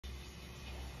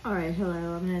All right,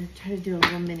 hello. I'm gonna try to do a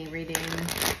little mini reading.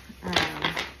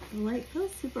 The light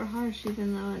feels super harsh,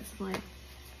 even though it's like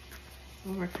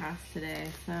overcast today.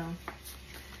 So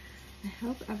I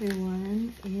hope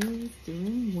everyone is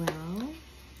doing well.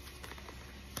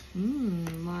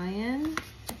 Lion,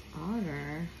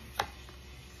 otter,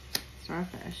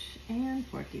 starfish, and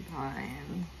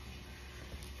porcupine.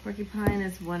 Porcupine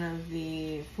is one of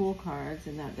the Fool cards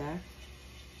in that deck.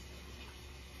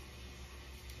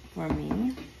 For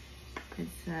me, it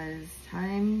says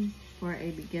time for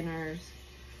a beginner's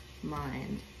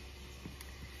mind.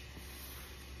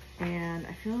 And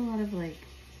I feel a lot of like,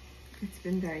 it's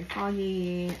been very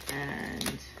foggy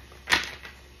and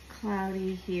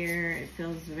cloudy here. It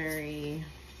feels very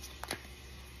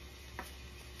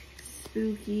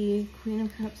spooky. Queen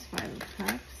of Cups, Five of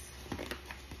Cups.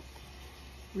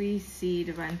 We see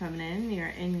Divine Feminine. You're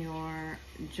in your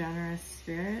generous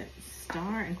spirit.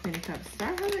 Star and Queen of Cups.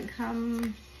 Star hasn't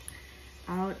come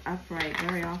out upright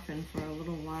very often for a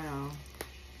little while.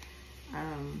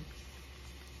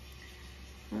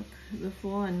 Look, the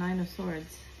Fool and Nine of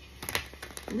Swords.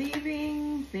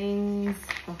 Leaving things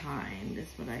behind is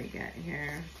what I get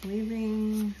here.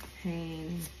 Leaving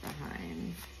pain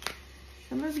behind.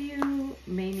 Some of you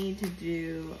may need to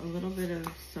do a little bit of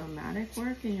somatic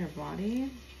work in your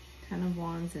body. Ten of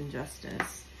Wands and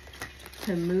Justice.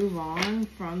 To move on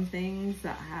from things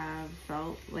that have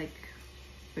felt like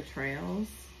betrayals.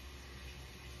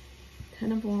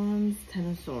 Ten of Wands, Ten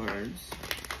of Swords.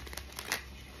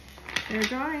 They're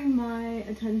drawing my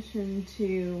attention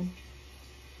to,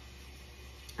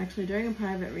 actually during a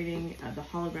private reading, the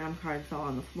hologram card fell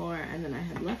on the floor and then I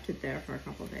had left it there for a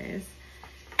couple days.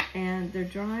 And they're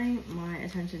drawing my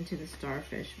attention to the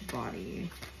starfish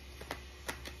body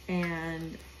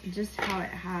and just how it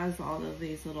has all of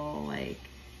these little like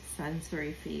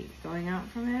sensory feet going out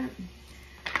from it.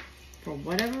 For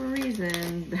whatever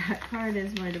reason, that card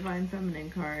is my Divine Feminine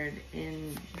card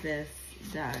in this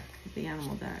deck, the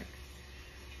animal deck.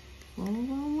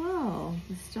 Well,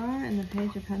 the Star and the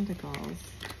Page of Pentacles.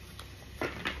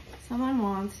 Someone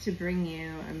wants to bring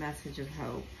you a message of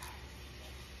hope.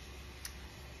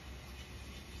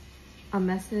 A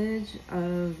message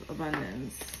of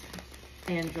abundance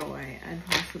and joy and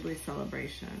possibly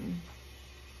celebration.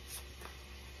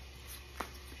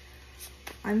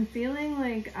 I'm feeling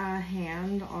like a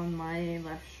hand on my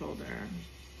left shoulder.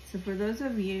 So for those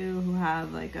of you who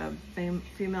have like a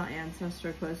female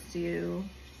ancestor close to you,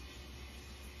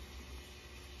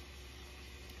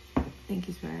 thank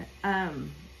you, Spirit,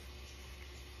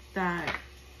 that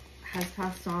has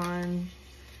passed on.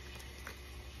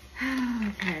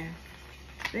 Okay.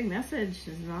 Big message,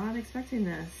 is not expecting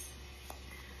this.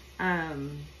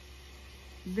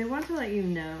 They want to let you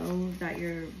know that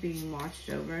you're being watched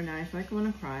over. Now I feel like I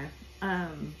want to cry.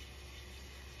 And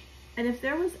if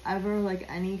there was ever like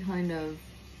any kind of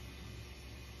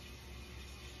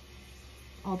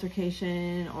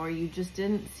altercation or you just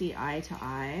didn't see eye to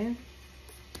eye,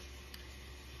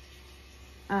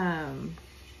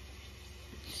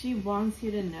 she wants you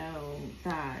to know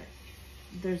that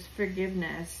there's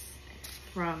forgiveness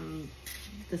from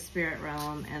the spirit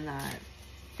realm and that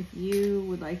if you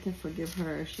would like to forgive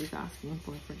her, she's asking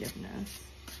for forgiveness.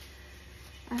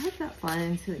 I hope that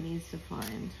finds who it needs to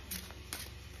find.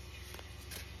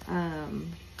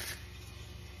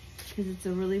 Because it's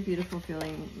a really beautiful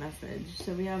feeling message.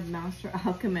 So we have Master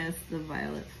Alchemist, the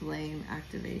Violet Flame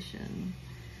activation.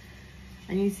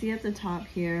 And you see at the top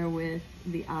here with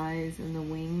the eyes and the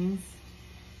wings,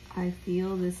 I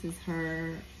feel this is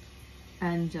her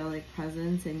angelic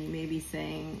presence, and you may be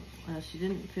saying, well, she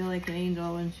didn't feel like an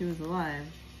angel when she was alive.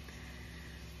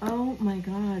 Oh my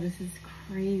God, this is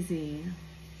crazy.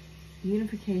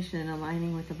 Unification,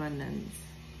 aligning with abundance.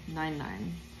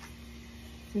 9-9.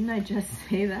 Didn't I just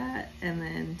say that? And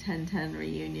then 10-10,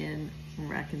 reunion,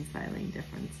 reconciling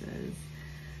differences.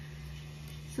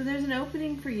 So there's an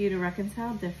opening for you to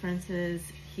reconcile differences,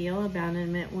 heal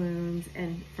abandonment wounds,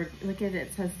 and look at it,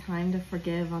 it says time to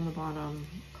forgive on the bottom.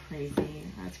 Crazy.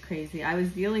 That's crazy. I was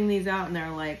dealing these out and they're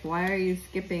like, why are you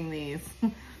skipping these?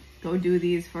 Go do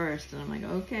these first. And I'm like,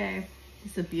 okay.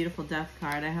 It's a beautiful death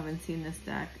card. I haven't seen this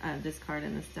deck, this card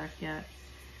in this deck yet.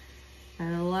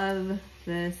 I love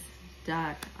this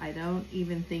deck. I don't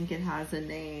even think it has a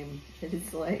name. It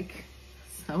is like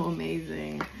so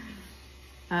amazing.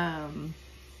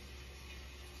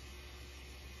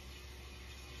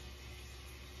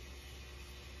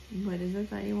 What is it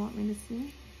that you want me to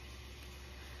see?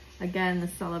 Again, the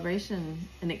celebration,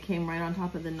 and it came right on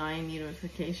top of the 9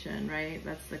 unification, right?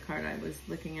 That's the card I was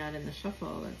looking at in the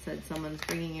shuffle that said someone's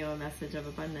bringing you a message of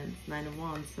abundance, 9 of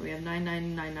Wands. So we have 9,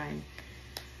 9, 9, 9.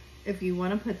 if you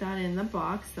want to put that in the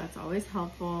box, that's always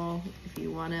helpful. If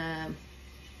you want to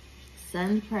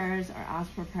send prayers or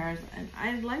ask for prayers, and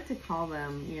I'd like to call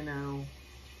them, you know,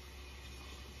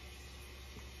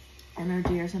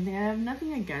 energy or something. I have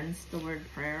nothing against the word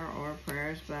prayer or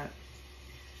prayers, but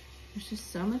there's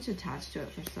just so much attached to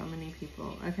it for so many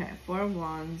people. Okay, 4 of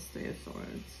Wands, 3 of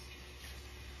Swords.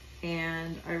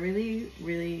 And I really,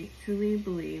 really, truly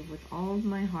believe with all of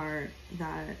my heart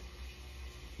that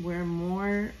we're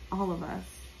more, all of us,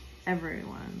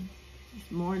 everyone,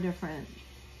 is more different.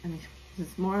 I mean,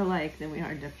 it's more alike than we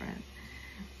are different.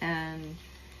 And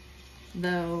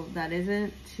though that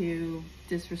isn't to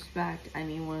disrespect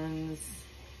anyone's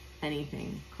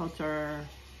anything, culture,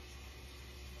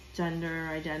 gender,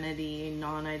 identity,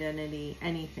 non-identity,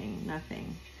 anything,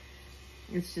 nothing.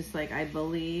 It's just like, I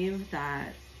believe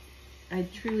that, I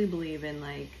truly believe in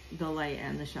like the light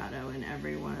and the shadow in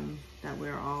everyone, that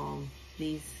we're all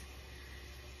these.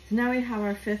 So now we have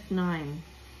our 5th 9.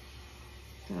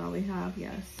 Is that all we have?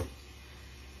 Yes.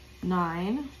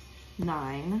 9,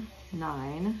 9,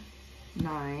 9,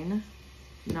 9,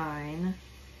 9,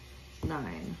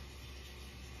 9.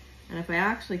 And if I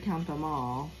actually count them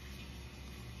all,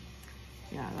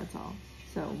 yeah, that's all.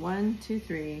 So 1, 2,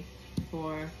 3,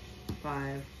 4,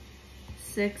 5,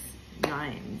 6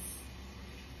 9s.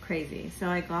 Crazy. So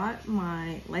I got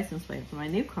my license plate for my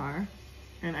new car,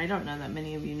 and I don't know that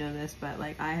many of you know this, but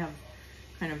like I have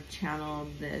kind of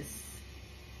channeled this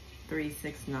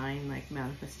 369 like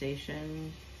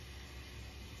manifestation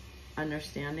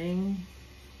understanding.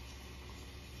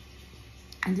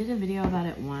 I did a video about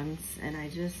it once, and I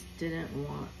just didn't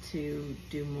want to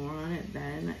do more on it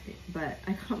then, but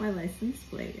I got my license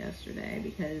plate yesterday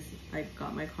because I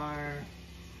got my car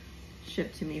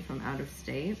shipped to me from out of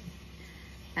state,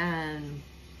 and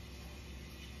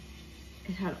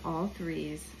it had all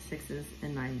 3s, 6s,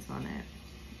 and 9s on it.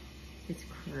 It's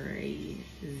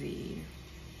crazy.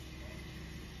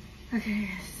 Okay,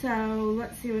 so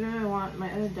let's see, what do I want?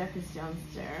 My other deck is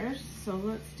downstairs, so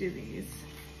let's do these.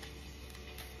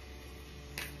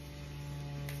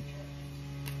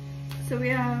 So we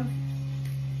have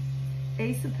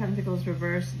Ace of Pentacles,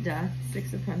 reverse, Death,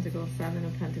 6 of Pentacles, 7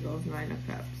 of Pentacles, 9 of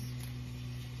Cups.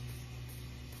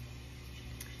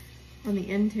 On the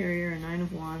interior, 9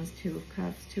 of Wands, 2 of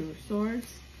Cups, 2 of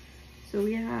Swords. So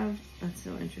we have, that's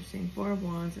so interesting, 4 of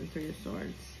Wands and 3 of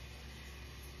Swords.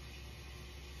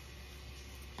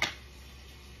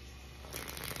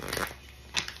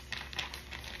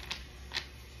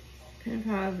 Kind of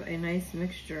have a nice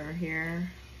mixture here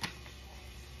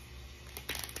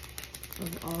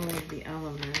of all of the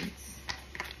elements.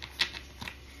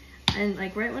 And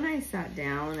like right when I sat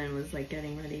down and was like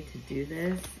getting ready to do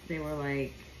this, they were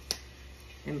like,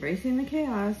 embracing the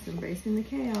chaos, embracing the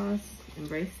chaos,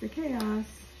 embrace the chaos.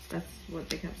 That's what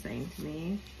they kept saying to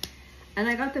me. And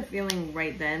I got the feeling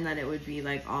right then that it would be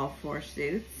like all 4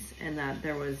 suits, and that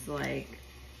there was like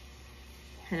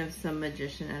kind of some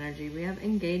magician energy. We have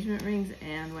engagement rings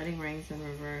and wedding rings in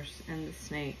reverse, and the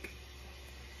snake.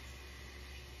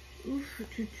 Oof,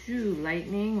 choo-choo.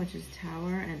 Lightning, which is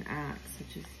Tower, and Axe,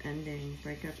 which is ending,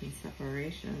 breakup, and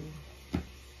separation.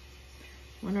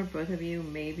 One or both of you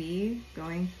may be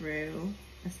going through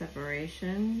a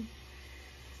separation.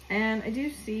 And I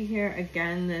do see here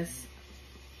again this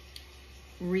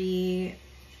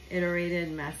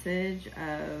reiterated message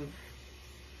of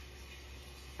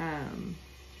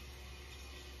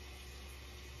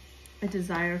a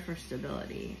desire for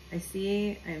stability. I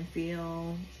see and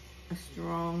feel a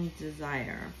strong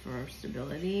desire for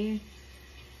stability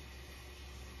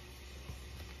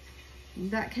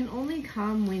that can only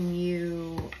come when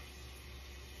you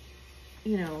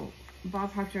know,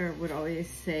 Bob Proctor would always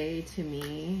say to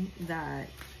me that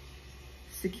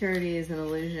security is an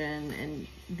illusion, and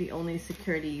the only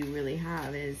security you really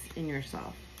have is in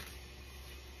yourself.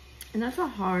 And that's a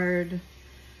hard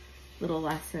little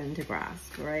lesson to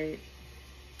grasp, right?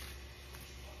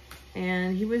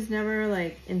 And he was never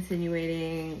like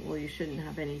insinuating, well, you shouldn't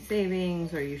have any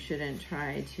savings, or you shouldn't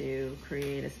try to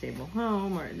create a stable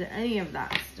home, or any of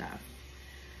that stuff.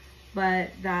 But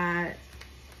that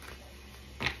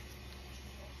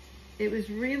it was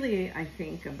really, I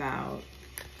think, about,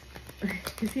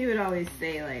 because he would always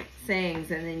say like sayings,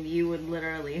 and then you would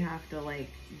literally have to like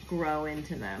grow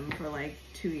into them for like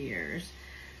 2 years.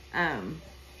 I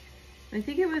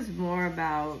think it was more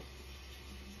about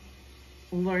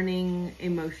learning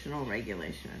emotional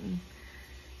regulation.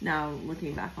 Now,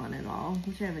 looking back on it all,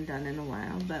 which I haven't done in a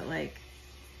while, but like,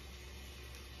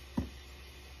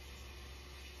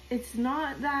 it's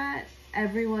not that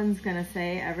everyone's gonna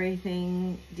say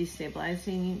everything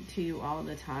destabilizing to you all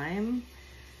the time,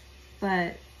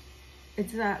 but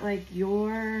it's that like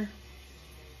your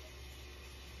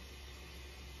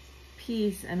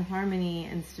peace and harmony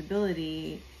and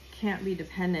stability can't be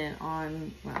dependent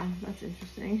on, wow, that's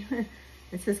interesting.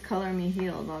 It says color me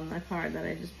healed on the card that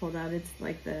I just pulled out. It's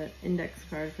like the index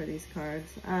card for these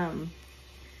cards.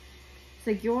 It's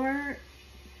like your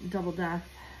double death.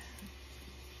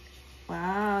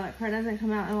 Wow, that card hasn't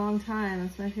come out in a long time.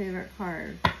 That's my favorite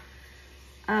card.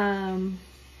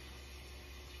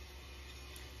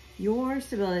 Your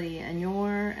stability and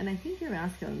I think your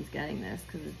masculine's getting this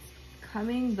because it's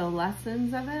coming, the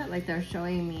lessons of it, like they're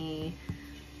showing me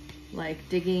like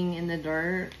digging in the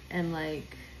dirt and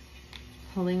like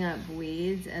pulling up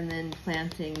weeds and then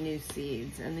planting new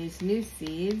seeds. And these new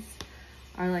seeds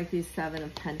are like these 7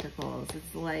 of Pentacles.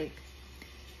 It's like,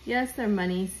 yes, they're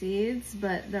money seeds,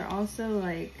 but they're also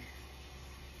like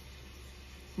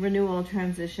renewal,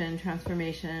 transition,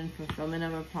 transformation, fulfillment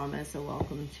of a promise, a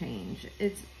welcome change.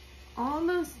 It's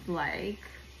almost like,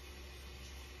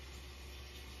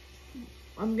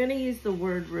 I'm going to use the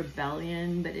word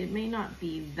rebellion, but it may not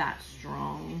be that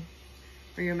strong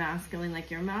for your masculine.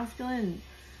 Like your masculine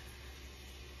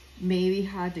maybe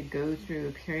had to go through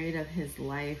a period of his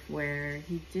life where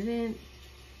he didn't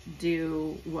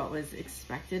do what was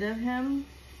expected of him,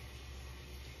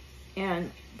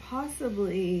 and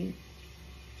possibly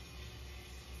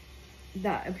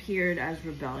that appeared as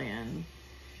rebellion.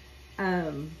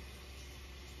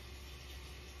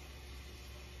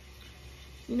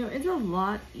 You know, it's a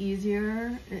lot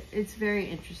easier. It's very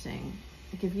interesting.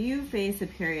 Like if you face a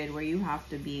period where you have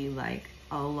to be like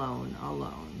alone,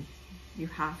 you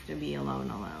have to be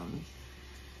alone.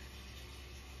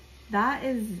 That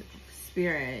is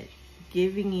spirit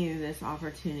giving you this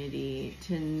opportunity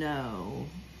to know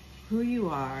who you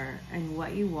are and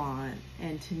what you want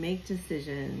and to make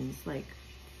decisions like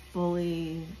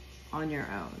fully on your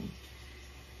own.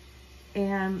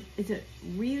 And it's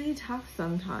really tough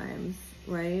sometimes,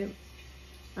 right?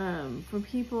 For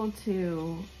people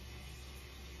to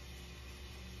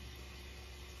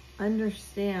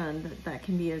understand that that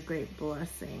can be a great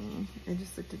blessing. I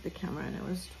just looked at the camera and it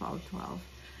was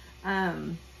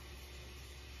 12:12.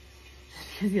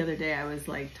 Because the other day I was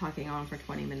like talking on for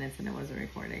 20 minutes and it wasn't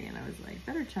recording, and I was like,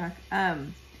 better check.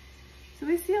 So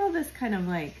we see all this kind of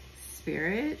like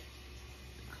spirit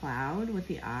cloud with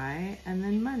the eye and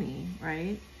then money,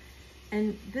 right?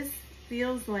 And this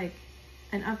feels like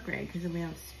an upgrade because we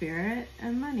have spirit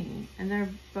and money, and they're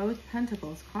both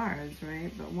Pentacles cards,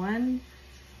 right? But one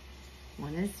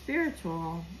is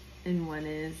spiritual and one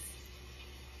is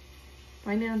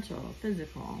financial,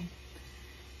 physical.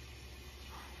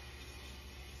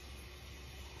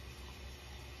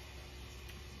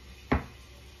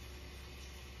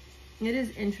 It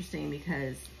is interesting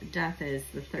because death is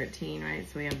the 13, right?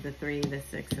 So we have the 3, the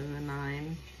 6, and the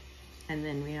 9. And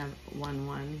then we have 1,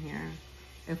 1 here.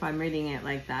 If I'm reading it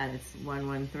like that, it's 1,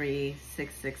 1, 3,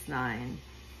 6, 6, 9.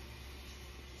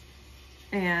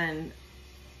 And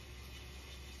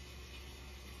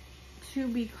to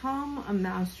become a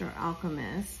master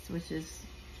alchemist, which is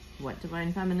what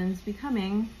Divine Feminine's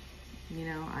becoming, you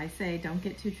know, I say don't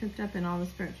get too tripped up in all the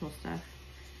spiritual stuff.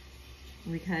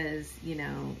 Because, you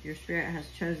know, your spirit has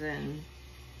chosen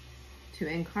to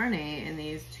incarnate in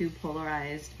these 2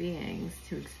 polarized beings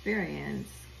to experience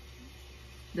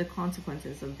the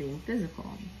consequences of being physical.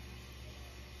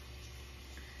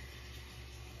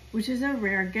 Which is a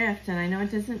rare gift, and I know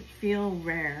it doesn't feel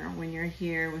rare when you're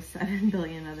here with 7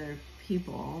 billion other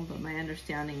people, but my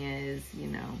understanding is, you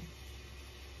know,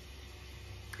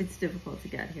 it's difficult to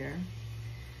get here.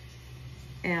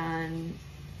 And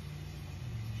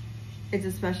it's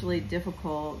especially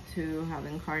difficult to have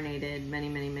incarnated many,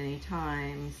 many, many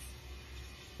times.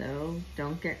 So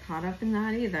don't get caught up in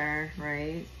that either,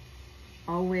 right?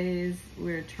 Always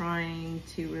we're trying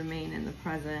to remain in the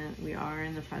present. We are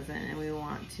in the present, and we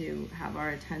want to have our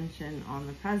attention on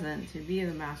the present. To be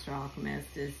the master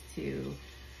alchemist is to,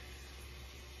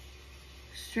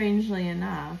 strangely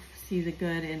enough, see the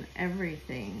good in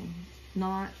everything.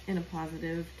 Not in a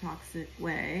positive, toxic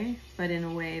way, but in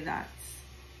a way that's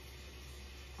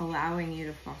allowing you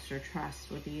to foster trust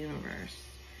with the universe.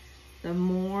 The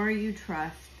more you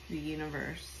trust the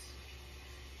universe,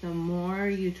 the more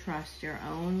you trust your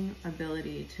own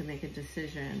ability to make a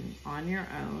decision on your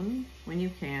own when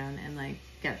you can, and like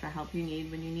get the help you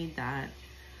need when you need that,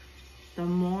 the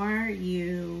more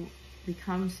you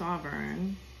become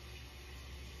sovereign.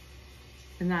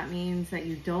 And that means that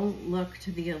you don't look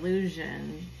to the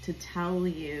illusion to tell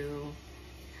you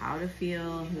how to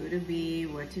feel, who to be,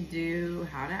 what to do,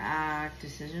 how to act,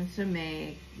 decisions to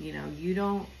make. You know, you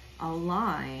don't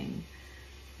align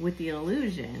with the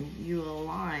illusion. You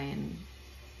align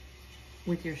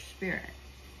with your spirit.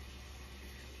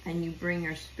 And you bring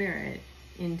your spirit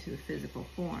into the physical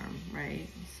form, right?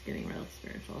 Just getting real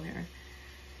spiritual here.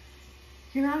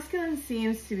 Your masculine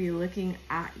seems to be looking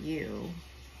at you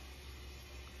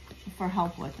for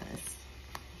help with this.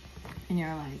 And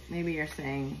you're like, maybe you're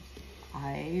saying,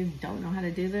 I don't know how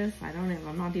to do this.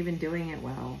 I'm not even doing it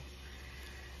well.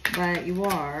 But you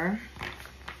are.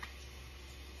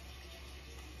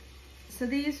 So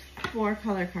these 4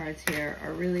 color cards here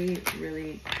are really,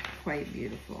 really quite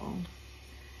beautiful.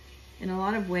 In a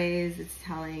lot of ways, it's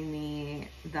telling me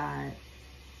that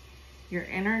your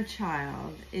inner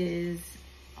child is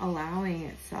allowing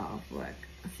itself. Look,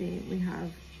 see, we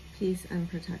have peace and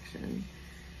protection.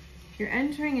 You're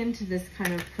entering into this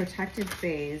kind of protected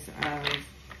phase of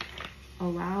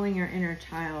allowing your inner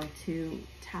child to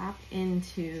tap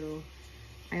into,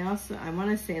 I want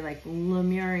to say like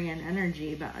Lemurian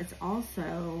energy, but it's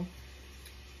also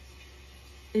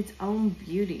its own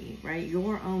beauty, right?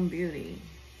 Your own beauty.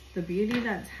 The beauty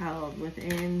that's held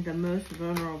within the most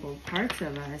vulnerable parts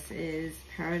of us is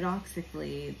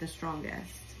paradoxically the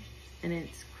strongest. And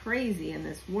it's crazy in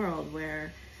this world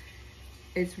where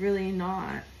it's really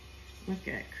not, look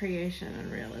at creation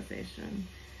and realization.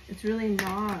 It's really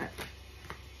not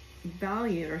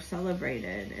valued or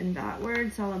celebrated. And that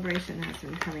word celebration has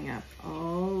been coming up a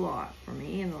lot for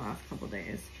me in the last couple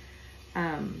days.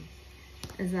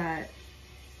 Is that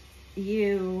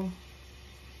you,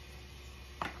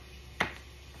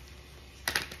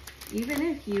 even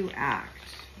if you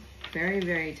act very,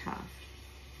 very tough,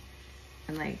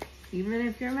 and like, even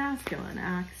if your masculine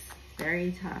acts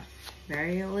very tough,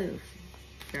 very aloof,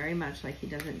 very much like he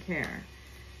doesn't care,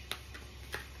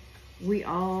 we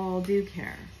all do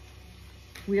care.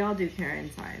 We all do care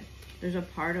inside. There's a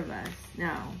part of us.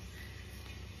 Now,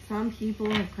 some people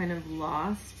have kind of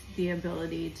lost the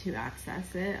ability to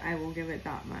access it. I will give it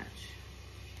that much.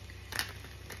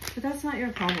 But that's not your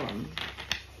problem.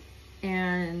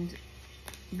 And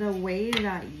the way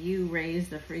that you raise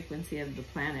the frequency of the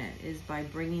planet is by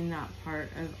bringing that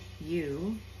part of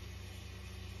you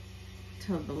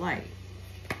to the light.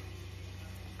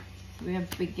 So we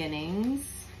have beginnings.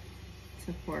 It's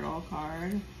a portal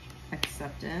card.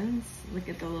 Acceptance. Look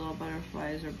at the little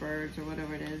butterflies or birds or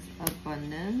whatever it is.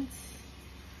 Abundance.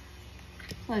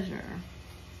 Pleasure.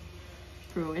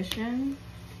 Fruition.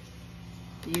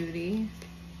 Beauty.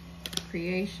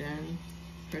 Creation.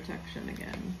 Protection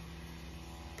again.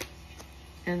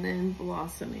 And then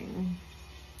blossoming.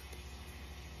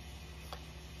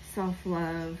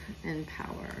 Self-love and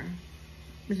power.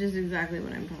 Which is exactly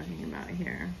what I'm talking about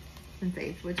here. And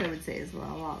faith, which I would say is a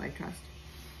lot like trust.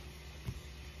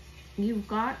 You've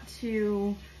got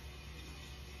to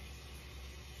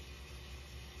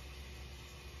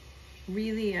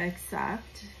really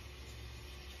accept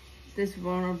this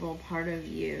vulnerable part of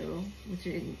you, which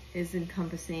is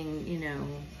encompassing, you know,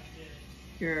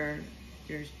 your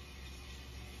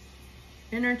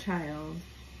inner child,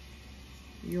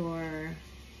 your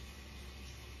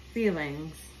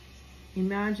feelings,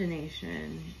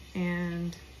 imagination,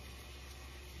 and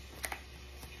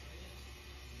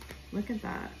look at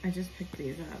that. I just picked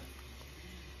these up.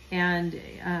 And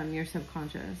your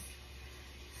subconscious.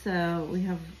 So we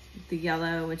have the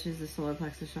yellow, which is the solar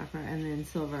plexus chakra, and then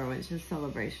silver, which is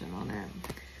celebration on it.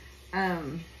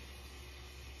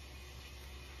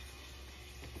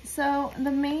 So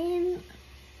the main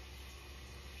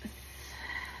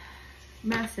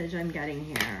message I'm getting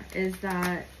here is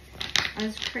that,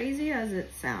 as crazy as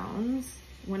it sounds,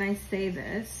 when I say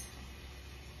this,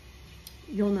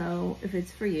 you'll know if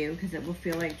it's for you, because it will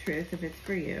feel like truth if it's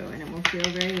for you, and it will feel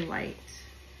very light.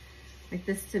 Like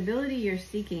the stability you're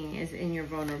seeking is in your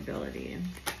vulnerability.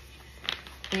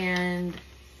 And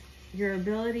your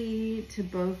ability to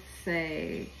both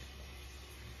say,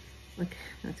 look,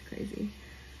 that's crazy.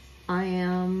 I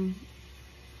am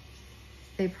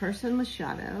a person with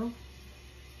shadow,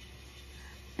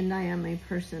 and I am a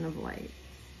person of light,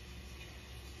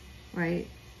 right?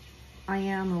 I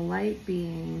am a light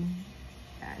being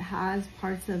that has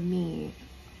parts of me.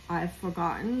 I've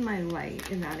forgotten my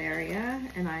light in that area,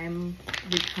 and I am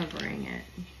recovering it.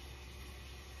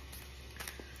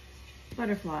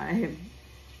 Butterfly,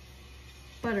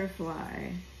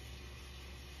 butterfly,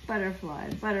 butterfly,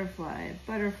 butterfly,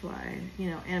 butterfly, you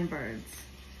know, and birds.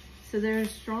 So there's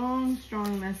strong,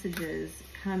 strong messages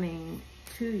coming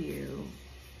to you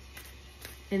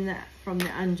from the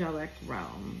angelic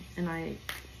realm. And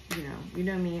you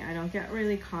know me, I don't get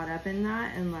really caught up in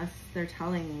that unless they're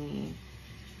telling me,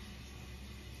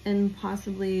 and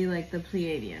possibly like the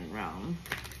Pleiadian realm.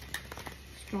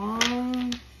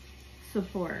 Strong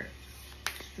support,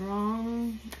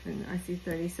 strong, and I see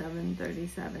 37,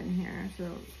 37 here. So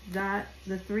that,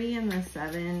 the 3 and the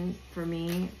 7 for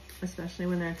me, especially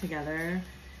when they're together,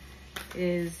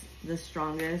 is the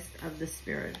strongest of the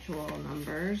spiritual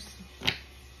numbers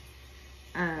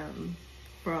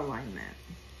for alignment.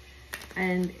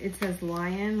 And it says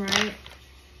lion, right?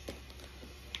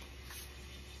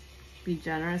 Be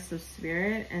generous of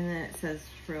spirit, and then it says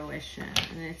fruition.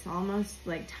 And it's almost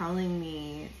like telling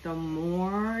me the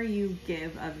more you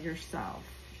give of yourself,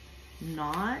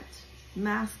 not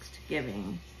masked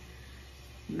giving.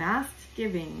 Masked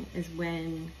giving is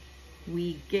when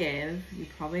we give. You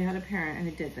probably had a parent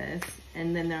who did this,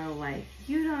 and then they're like,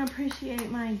 you don't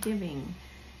appreciate my giving.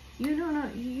 You don't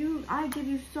know, I give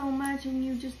you so much and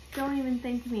you just don't even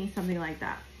thank me, something like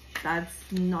that.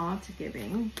 That's not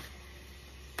giving.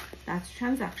 That's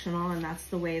transactional, and that's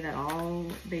the way that all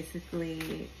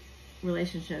basically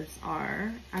relationships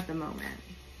are at the moment.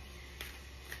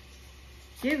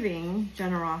 Giving,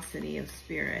 generosity of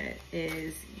spirit,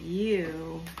 is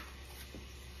you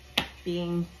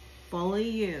being fully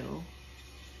you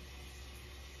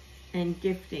and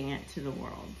gifting it to the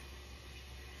world.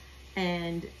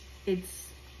 And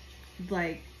it's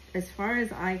like, as far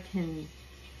as I can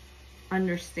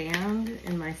understand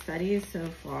in my studies so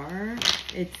far,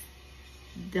 it's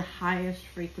the highest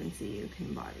frequency you can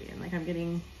embody. And like, I'm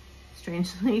getting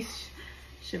strangely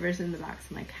shivers in the backs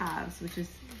of my calves, which is,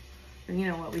 you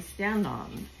know, what we stand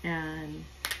on. And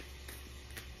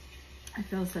I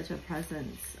feel such a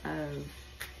presence of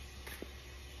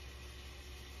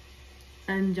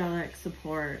angelic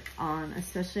support on,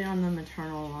 especially on the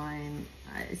maternal line.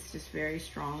 It's just very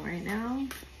strong right now.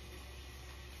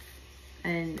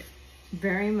 And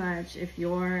very much, if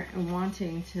you're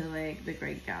wanting to, like, the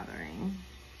great gathering,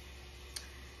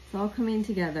 it's all coming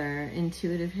together.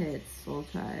 Intuitive hits, soul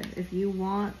tribe. If you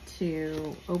want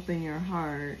to open your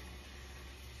heart,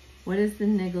 what is the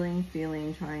niggling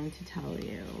feeling trying to tell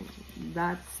you?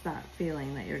 That's that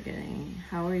feeling that you're getting.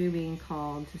 How are you being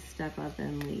called to step up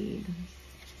and lead?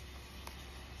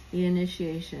 The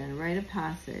initiation, rite of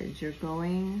passage. You're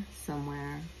going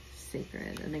somewhere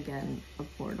sacred. And again, a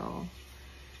portal.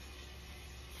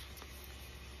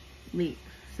 Leap.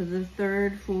 So the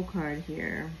third Fool card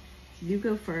here. You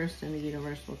go first and the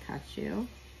universe will catch you.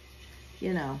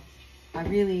 You know, I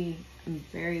really am a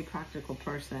very practical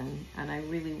person, and I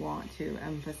really want to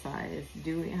emphasize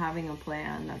having a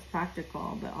plan that's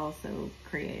practical but also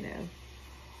creative.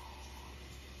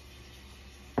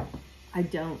 I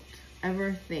don't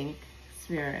ever think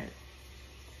Spirit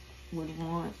would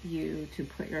want you to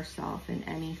put yourself in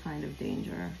any kind of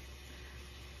danger.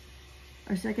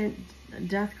 Our second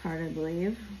death card, I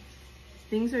believe.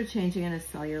 Things are changing at a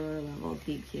cellular level,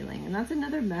 deep healing. And that's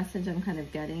another message I'm kind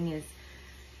of getting, is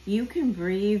you can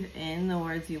breathe in the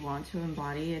words you want to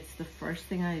embody. It's the first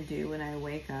thing I do when I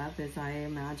wake up, is I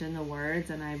imagine the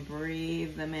words and I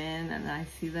breathe them in, and I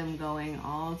see them going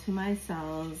all to my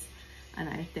cells, and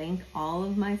I thank all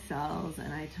of my cells,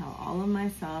 and I tell all of my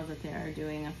cells that they are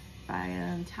doing a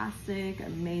fantastic,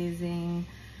 amazing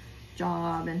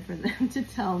job, and for them to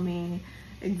tell me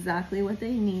exactly what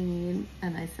they need,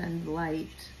 and I send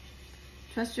light.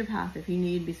 Trust your path. If you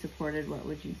need, be supported. What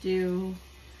would you do?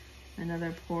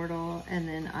 Another portal. And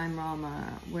then I'm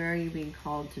Rama. Where are you being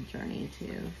called to journey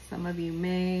to? Some of you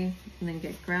may, and then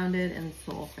get grounded in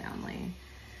soul family.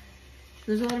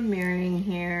 There's a lot of mirroring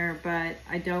here, but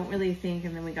I don't really think.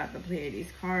 And then we got the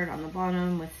Pleiades card on the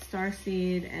bottom with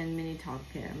Starseed and Mini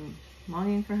Talkim.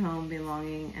 Longing for home,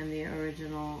 belonging, and the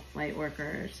original light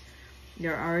workers.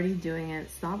 You're already doing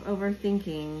it. Stop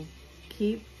overthinking.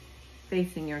 Keep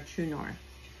facing your true north.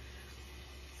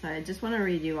 So I just want to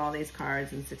read you all these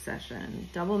cards in succession.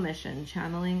 Double mission,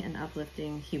 channeling and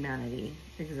uplifting humanity.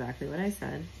 Exactly what I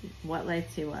said. What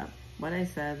lights you up? What I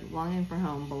said. Longing for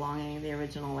home, belonging, the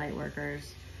original light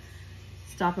workers.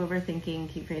 Stop overthinking.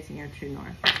 Keep facing your true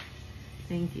north.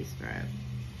 Thank you, Spirit.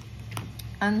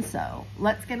 And so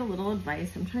let's get a little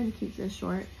advice. I'm trying to keep this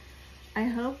short, I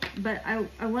hope, but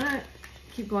I want to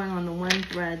keep going on. The one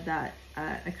thread that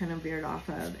I kind of veered off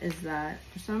of is that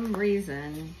for some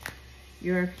reason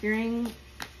you're appearing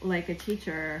like a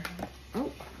teacher.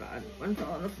 Oh God, one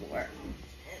fell on the floor.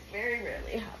 It very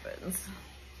rarely happens.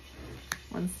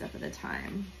 One step at a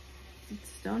time. It's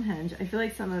Stonehenge. I feel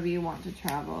like some of you want to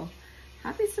travel.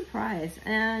 Happy surprise.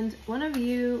 And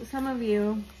some of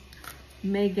you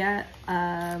may get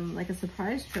like a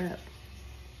surprise trip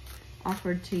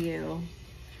offered to you.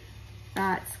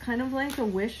 That's kind of like a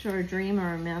wish or a dream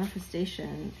or a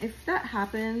manifestation. If that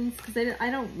happens, because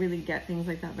I don't really get things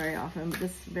like that very often, but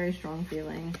this very strong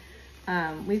feeling,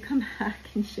 we come back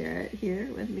and share it here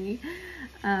with me.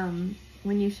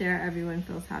 When you share, everyone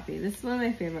feels happy. This is one of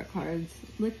my favorite cards.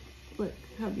 Look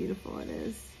how beautiful it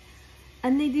is.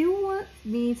 And they do want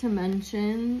me to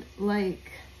mention,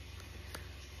 like,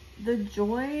 the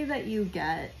joy that you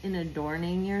get in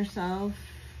adorning yourself,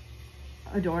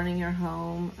 adorning your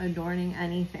home, adorning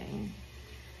anything.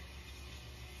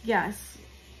 Yes,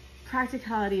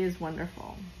 practicality is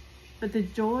wonderful, but the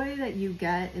joy that you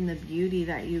get in the beauty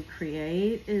that you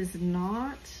create is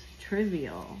not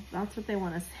trivial. That's what they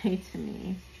want to say to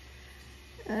me.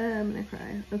 I'm gonna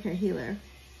cry. Okay, healer.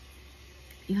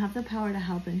 You have the power to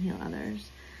help and heal others.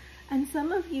 And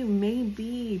some of you may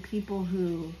be people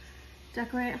who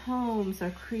decorate homes or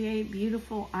create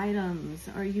beautiful items,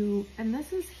 and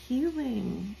this is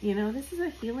healing. You know, this is a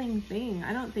healing thing.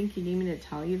 I don't think you need me to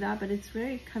tell you that, but it's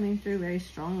very coming through very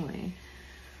strongly.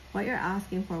 What you're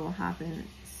asking for will happen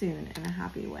soon in a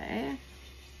happy way.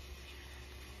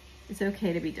 It's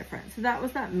okay to be different. So that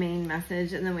was that main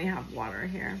message. And then we have water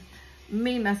here.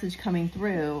 Main message coming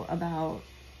through about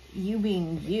you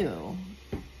being you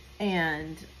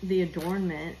and the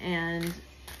adornment and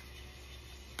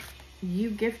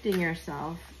you gifting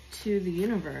yourself to the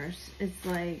universe. It's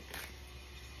like,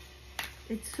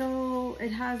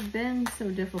 it has been so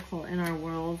difficult in our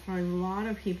world for a lot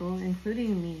of people,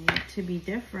 including me, to be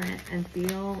different and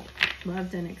feel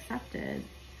loved and accepted.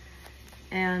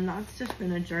 And that's just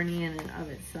been a journey in and of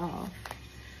itself.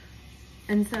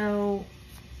 And so,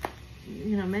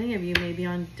 you know, many of you may be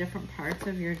on different parts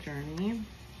of your journey.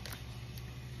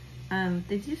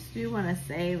 They just do want to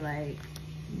say, like,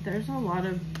 there's a lot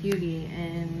of beauty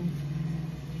in,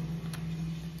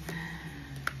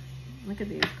 look at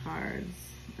these cards.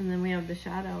 And then we have the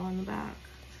shadow on the back.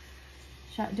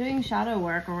 Doing shadow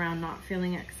work around not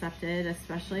feeling accepted,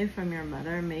 especially from your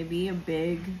mother, may be a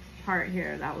big part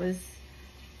here. That was,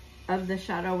 of the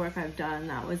shadow work I've done,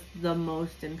 that was the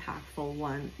most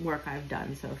impactful work I've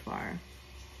done so far.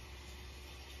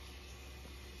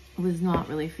 Was not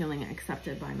really feeling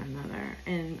accepted by my mother.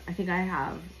 And I think I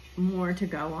have more to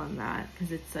go on that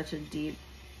because it's such a deep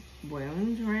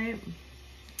wound, right?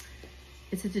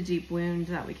 It's such a deep wound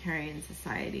that we carry in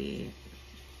society.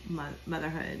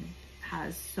 Motherhood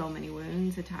has so many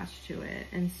wounds attached to it,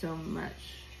 and so much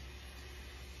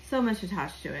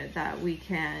attached to it that we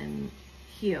can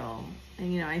heal.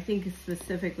 And, you know, I think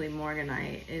specifically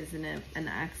Morganite is an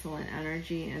excellent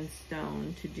energy and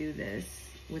stone to do this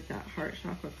with that heart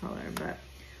chakra color. But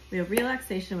we have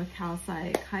relaxation with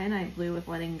calcite, kyanite blue with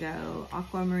letting go,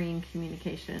 aquamarine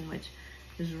communication, which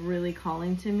is really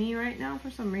calling to me right now for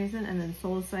some reason, and then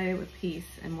soulcite with peace,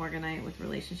 and morganite with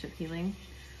relationship healing,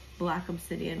 black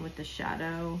obsidian with the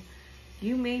shadow.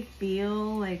 You may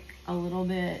feel like a little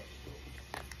bit,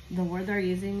 the word they're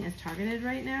using is targeted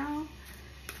right now.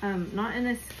 Not in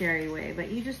a scary way, but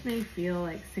you just may feel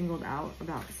like singled out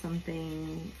about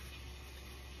something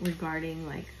regarding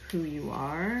like who you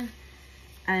are.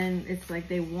 And it's like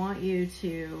they want you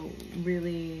to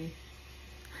really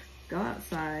go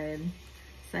outside,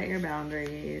 set your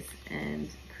boundaries, and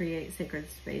create sacred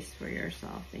space for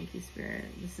yourself. Thank you, Spirit.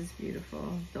 This is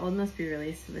beautiful. The old must be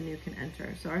released so the new can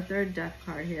enter. So our third death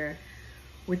card here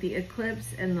with the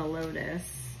eclipse and the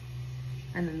lotus,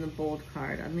 and then the bold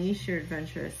card. Unleash your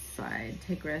adventurous side.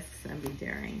 Take risks and be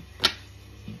daring.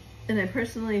 And I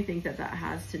personally think that that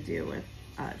has to do with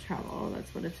travel.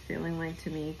 That's what it's feeling like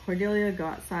to me. Cordelia, go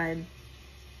outside.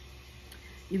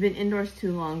 You've been indoors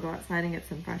too long. Go outside and get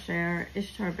some fresh air.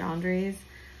 Ishtar, boundaries.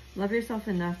 Love yourself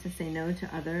enough to say no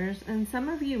to others. And some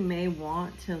of you may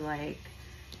want to like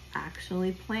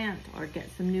actually plant or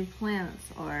get some new plants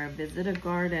or visit a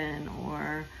garden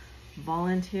or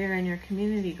volunteer in your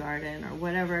community garden or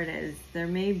whatever it is. There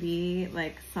may be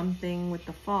like something with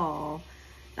the fall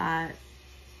that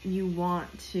you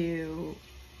want to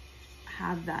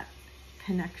have that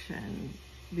connection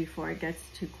before it gets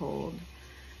too cold.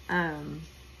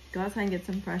 Go outside and get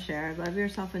some fresh air. Love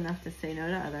yourself enough to say no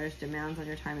to others, demands on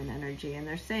your time and energy. And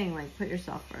they're saying like, put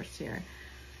yourself first here.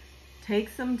 Take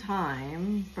some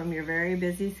time from your very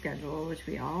busy schedule, which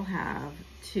we all have,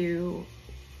 to,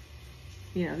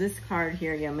 you know, this card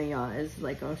here, Yamaya, is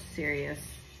like a serious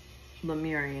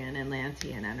Lemurian,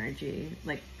 Atlantean energy.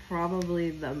 Like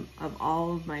probably of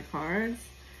all of my cards,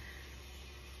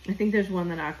 I think there's one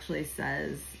that actually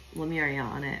says Lemuria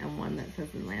on it and one that says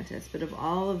Atlantis. But of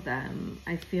all of them,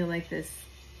 I feel like this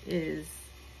is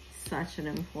such an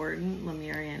important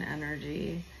Lemurian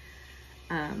energy.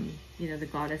 You know, the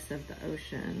goddess of the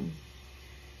ocean.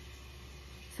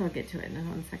 So I'll get to it in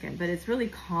 1 second. But it's really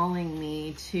calling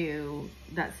me to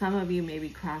that some of you may be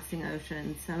crossing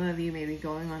oceans. Some of you may be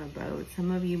going on a boat. Some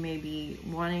of you may be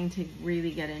wanting to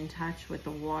really get in touch with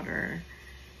the water.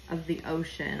 of the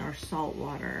ocean or salt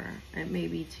water. It may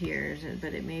be tears,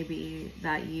 but it may be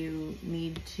that you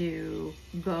need to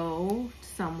go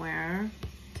somewhere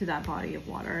to that body of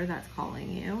water that's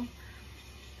calling you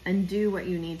and do what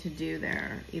you need to do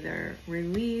there. Either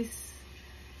release,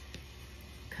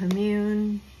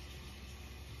 commune,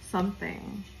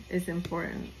 something is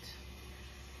important.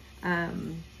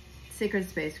 Sacred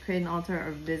space, create an altar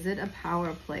or visit a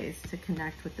power place to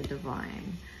connect with the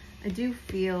divine. I do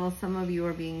feel some of you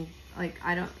are being like,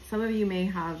 some of you may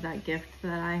have that gift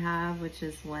that I have, which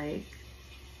is like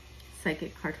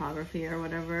psychic cartography or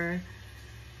whatever.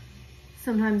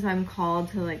 Sometimes I'm called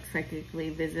to like psychically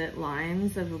visit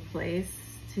lines of a place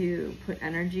to put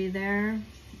energy there.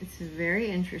 It's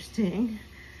very interesting.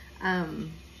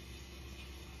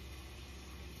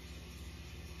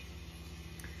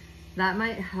 That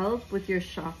might help with your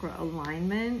chakra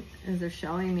alignment, as they're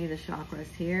showing me the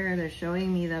chakras here. They're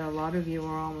showing me that a lot of you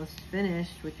are almost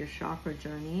finished with your chakra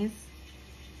journeys,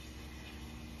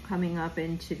 coming up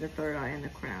into the third eye and the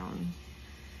crown.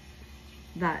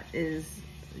 That is,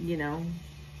 you know,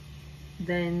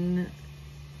 then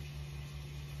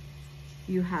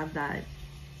you have that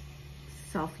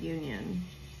self-union.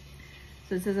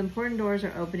 So it says important doors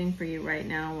are opening for you right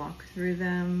now. Walk through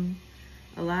them.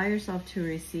 Allow yourself to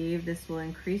receive. This will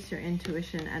increase your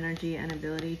intuition, energy, and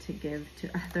ability to give to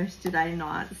others. Did I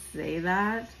not say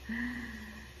that?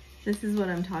 This is what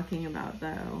I'm talking about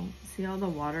though. See all the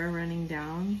water running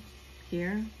down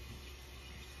here?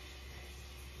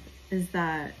 Is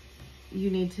that you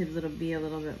need to be a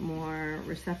little bit more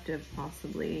receptive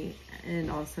possibly, and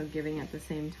also giving at the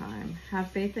same time.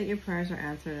 Have faith that your prayers are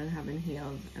answered and have been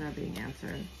healed and are being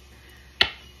answered.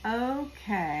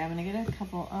 Okay, I'm gonna get a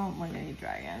couple. Oh, we're gonna need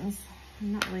dragons.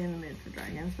 I'm not really in the mood for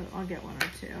dragons, but I'll get one or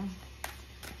two.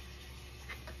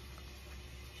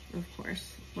 Of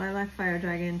course. Lilac Fire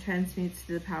Dragon transmutes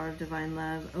to the power of divine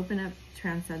love. Open up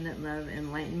transcendent love,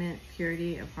 enlightenment,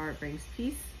 purity of heart brings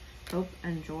peace, hope,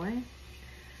 and joy.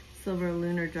 Silver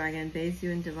Lunar Dragon bathes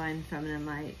you in divine feminine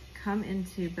light. Come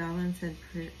into balance and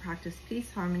practice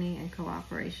peace, harmony, and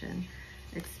cooperation.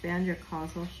 Expand your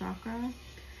causal chakra.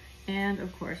 And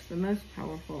of course, the most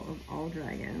powerful of all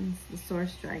dragons, the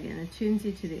Source Dragon, attunes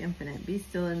you to the infinite. Be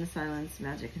still in the silence,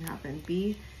 magic can happen.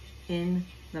 Be in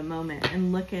the moment.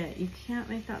 And look at, you can't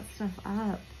make that stuff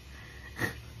up.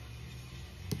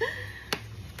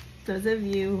 Those of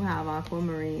you who have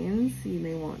aquamarines, you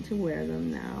may want to wear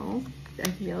them now. I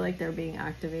feel like they're being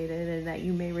activated, and that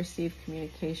you may receive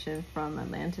communication from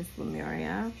Atlantis,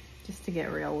 Lemuria, just to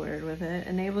get real weird with it.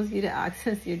 Enables you to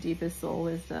access your deepest soul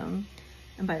wisdom.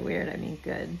 And by weird, I mean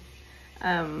good.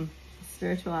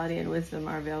 Spirituality and wisdom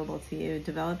are available to you.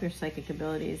 Develop your psychic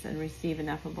abilities and receive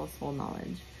ineffable soul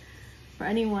knowledge. For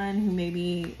anyone who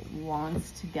maybe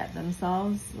wants to get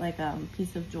themselves like a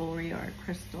piece of jewelry or a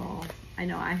crystal, I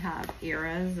know I have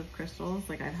eras of crystals,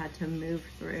 like I've had to move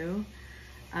through.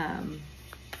 And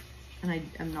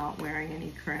I'm not wearing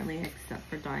any currently except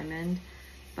for diamond,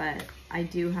 but I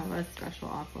do have a special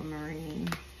aquamarine.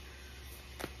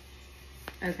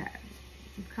 Okay.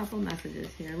 A couple messages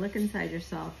here. Look inside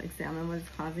yourself. Examine what is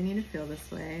causing you to feel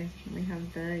this way. We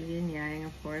have the yin yang,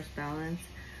 of course, balance.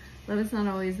 Love is not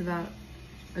always about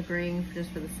agreeing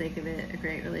just for the sake of it. A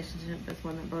great relationship is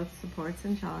one that both supports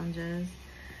and challenges.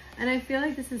 And I feel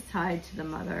like this is tied to the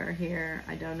mother here.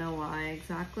 I don't know why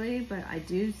exactly, but I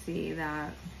do see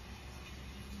that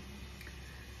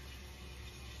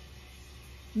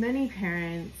many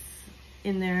parents,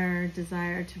 in their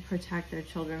desire to protect their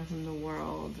children from the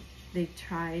world, they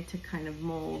try to kind of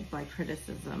mold by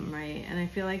criticism, right? And I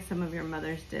feel like some of your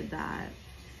mothers did that.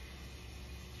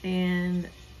 And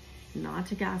not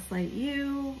to gaslight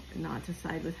you, not to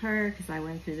side with her, because I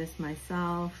went through this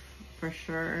myself, for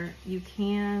sure. You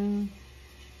can,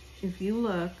 if you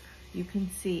look, you can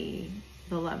see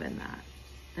the love in that.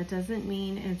 That doesn't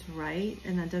mean it's right,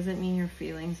 and that doesn't mean your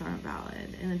feelings aren't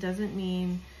valid, and it doesn't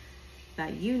mean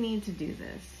that you need to do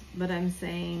this. But I'm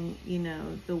saying, you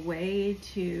know, the way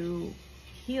to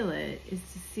heal it is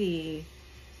to see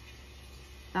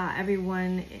that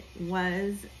everyone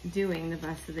was doing the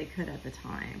best that they could at the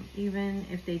time, even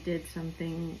if they did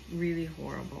something really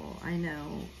horrible. I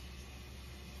know,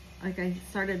 like I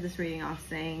started this reading off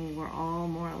saying we're all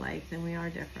more alike than we are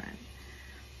different.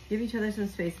 Give each other some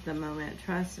space at the moment.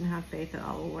 Trust and have faith that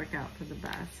all will work out for the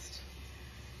best.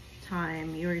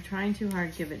 Time. You are trying too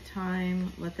hard, give it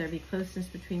time. Let there be closeness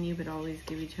between you, but always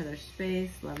give each other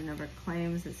space. Love never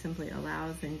claims, it simply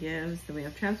allows and gives. So we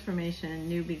have transformation,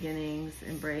 new beginnings,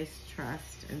 embrace,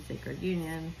 trust, and sacred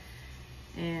union.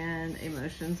 And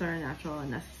emotions are a natural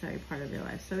and necessary part of your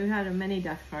life. So we've had many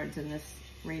death cards in this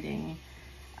reading.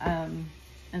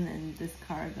 And then this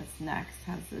card that's next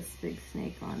has this big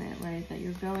snake on it, right? That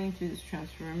you're going through this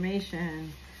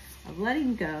transformation of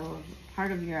letting go of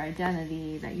part of your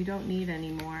identity that you don't need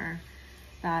anymore,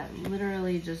 that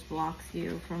literally just blocks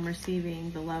you from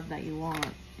receiving the love that you want.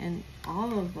 And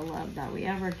all of the love that we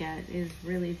ever get is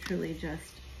really, truly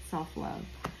just self-love.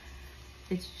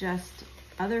 It's just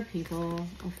other people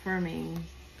affirming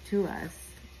to us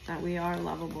that we are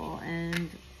lovable and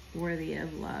worthy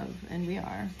of love, and we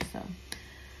are. So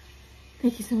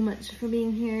thank you so much for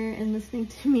being here and listening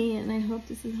to me, and I hope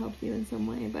this has helped you in some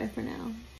way. Bye for now.